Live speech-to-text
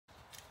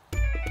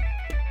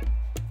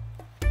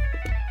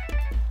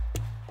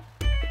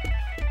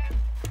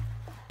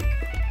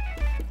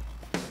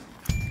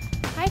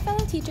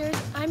teachers,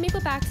 I'm Maple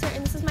Baxter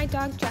and this is my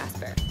dog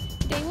Jasper.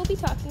 Today we'll be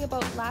talking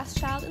about Last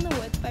Child in the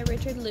Woods by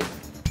Richard Louv,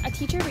 a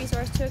teacher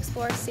resource to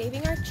explore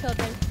saving our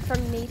children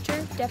from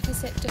nature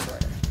deficit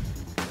disorder.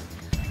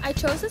 I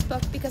chose this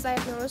book because I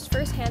have noticed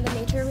firsthand the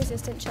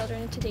nature-resistant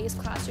children in today's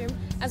classroom,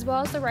 as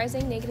well as the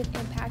rising negative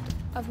impact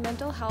of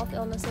mental health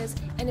illnesses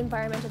and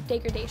environmental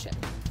degradation.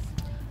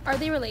 Are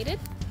they related?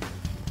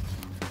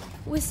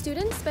 With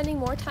students spending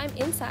more time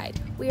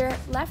inside, we are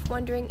left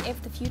wondering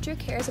if the future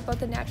cares about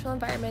the natural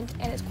environment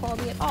and its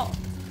quality at all.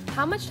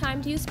 How much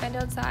time do you spend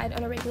outside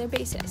on a regular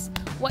basis?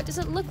 What does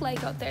it look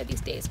like out there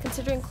these days,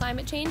 considering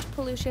climate change,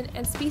 pollution,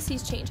 and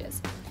species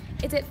changes?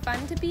 Is it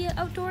fun to be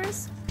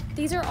outdoors?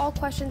 These are all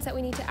questions that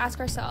we need to ask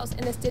ourselves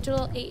in this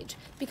digital age,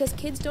 because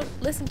kids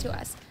don't listen to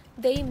us,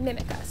 they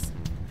mimic us.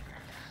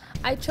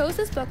 I chose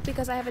this book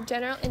because I have a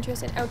general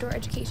interest in outdoor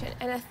education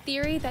and a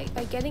theory that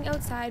by getting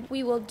outside,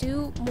 we will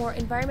do more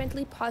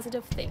environmentally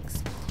positive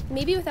things,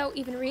 maybe without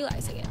even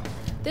realizing it.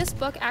 This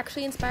book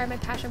actually inspired my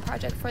passion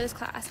project for this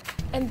class,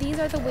 and these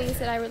are the ways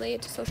that I relate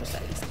it to social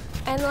studies.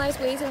 Analyze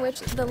ways in which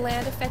the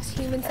land affects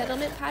human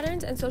settlement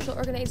patterns and social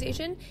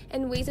organization,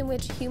 and ways in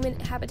which human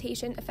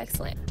habitation affects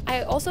land.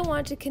 I also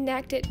wanted to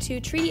connect it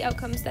to treaty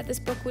outcomes that this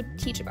book would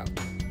teach about.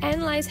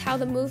 Analyze how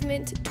the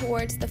movement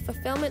towards the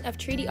fulfillment of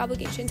treaty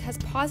obligations has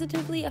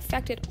positively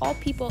affected all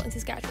people in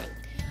Saskatchewan.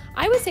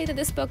 I would say that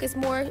this book is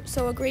more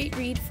so a great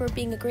read for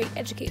being a great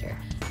educator.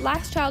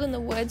 Last Child in the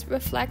Woods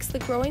reflects the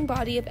growing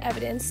body of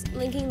evidence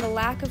linking the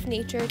lack of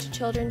nature to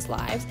children's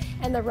lives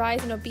and the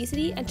rise in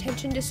obesity,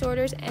 attention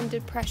disorders, and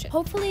depression.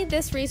 Hopefully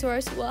this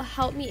resource will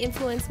help me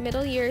influence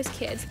middle years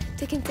kids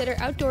to consider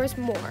outdoors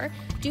more,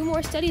 do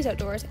more studies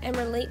outdoors, and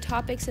relate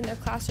topics in their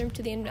classroom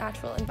to the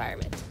natural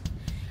environment.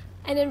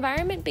 An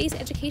environment-based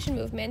education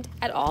movement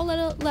at all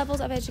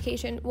levels of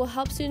education will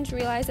help students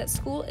realize that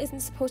school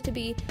isn't supposed to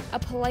be a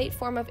polite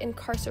form of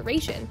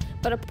incarceration,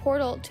 but a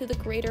portal to the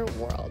greater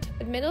world.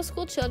 Middle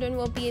school children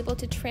will be able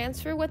to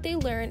transfer what they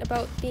learn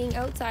about being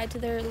outside to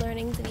their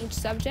learnings in each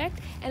subject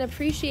and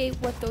appreciate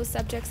what those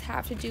subjects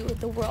have to do with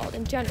the world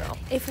in general.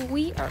 If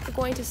we are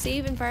going to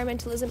save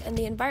environmentalism and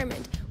the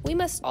environment, we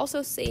must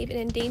also save an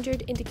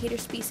endangered indicator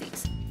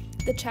species,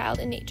 the child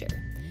in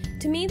nature.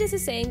 To me, this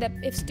is saying that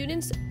if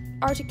students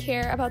are to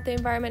care about the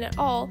environment at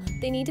all,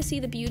 they need to see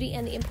the beauty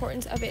and the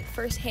importance of it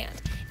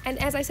firsthand. And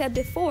as I said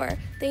before,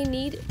 they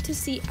need to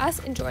see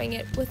us enjoying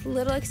it with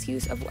little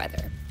excuse of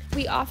weather.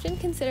 We often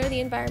consider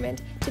the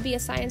environment to be a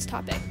science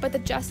topic, but the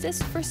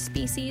justice for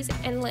species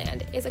and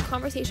land is a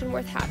conversation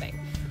worth having.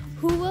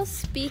 Who will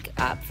speak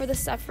up for the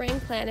suffering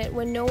planet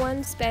when no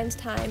one spends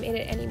time in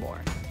it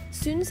anymore?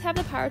 Students have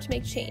the power to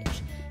make change.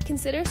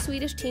 Consider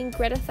Swedish teen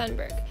Greta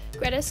Thunberg.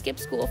 Greta skipped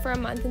school for a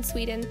month in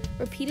Sweden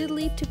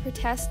repeatedly to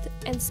protest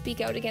and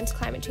speak out against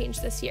climate change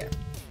this year.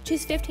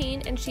 She's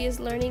 15 and she is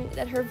learning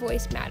that her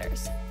voice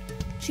matters.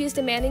 She is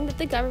demanding that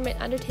the government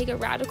undertake a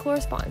radical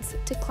response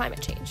to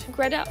climate change.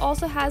 Greta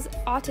also has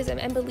autism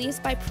and believes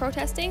by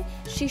protesting,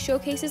 she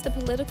showcases the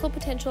political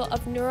potential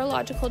of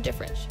neurological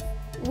difference.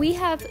 We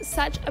have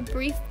such a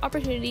brief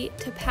opportunity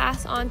to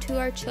pass on to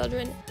our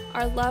children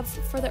our love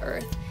for the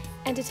earth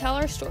and to tell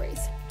our stories.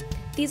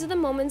 These are the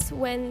moments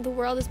when the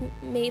world is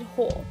made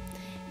whole.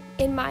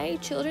 In my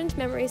children's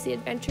memories, the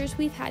adventures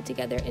we've had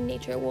together in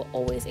nature will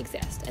always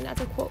exist, and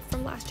that's a quote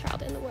from Last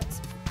Child in the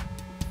Woods.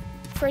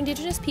 For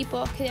Indigenous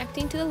people,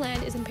 connecting to the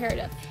land is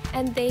imperative,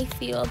 and they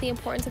feel the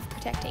importance of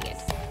protecting it.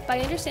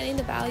 By understanding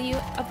the value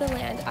of the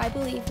land, I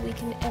believe we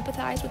can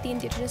empathize with the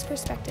Indigenous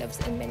perspectives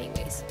in many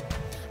ways.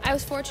 I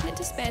was fortunate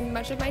to spend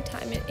much of my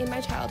time in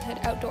my childhood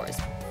outdoors.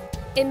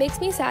 It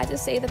makes me sad to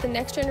say that the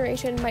next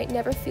generation might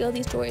never feel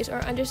these joys or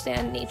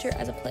understand nature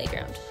as a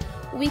playground.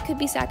 We could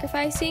be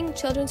sacrificing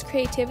children's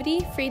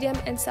creativity, freedom,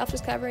 and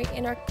self-discovery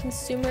in our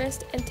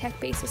consumerist and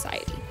tech-based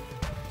society.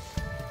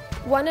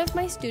 One of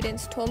my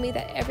students told me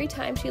that every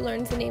time she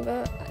learns the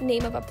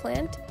name of a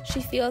plant, she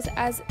feels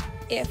as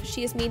if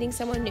she is meeting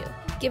someone new,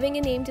 giving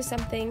a name to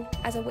something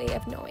as a way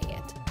of knowing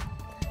it.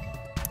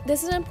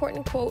 This is an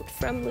important quote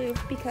from Louv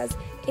because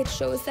it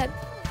shows that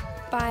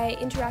by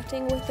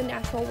interacting with the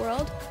natural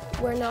world,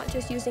 we're not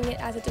just using it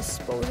as a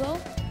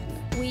disposal,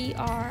 we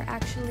are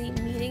actually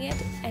meeting it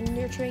and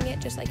nurturing it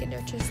just like it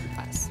nurtures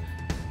us.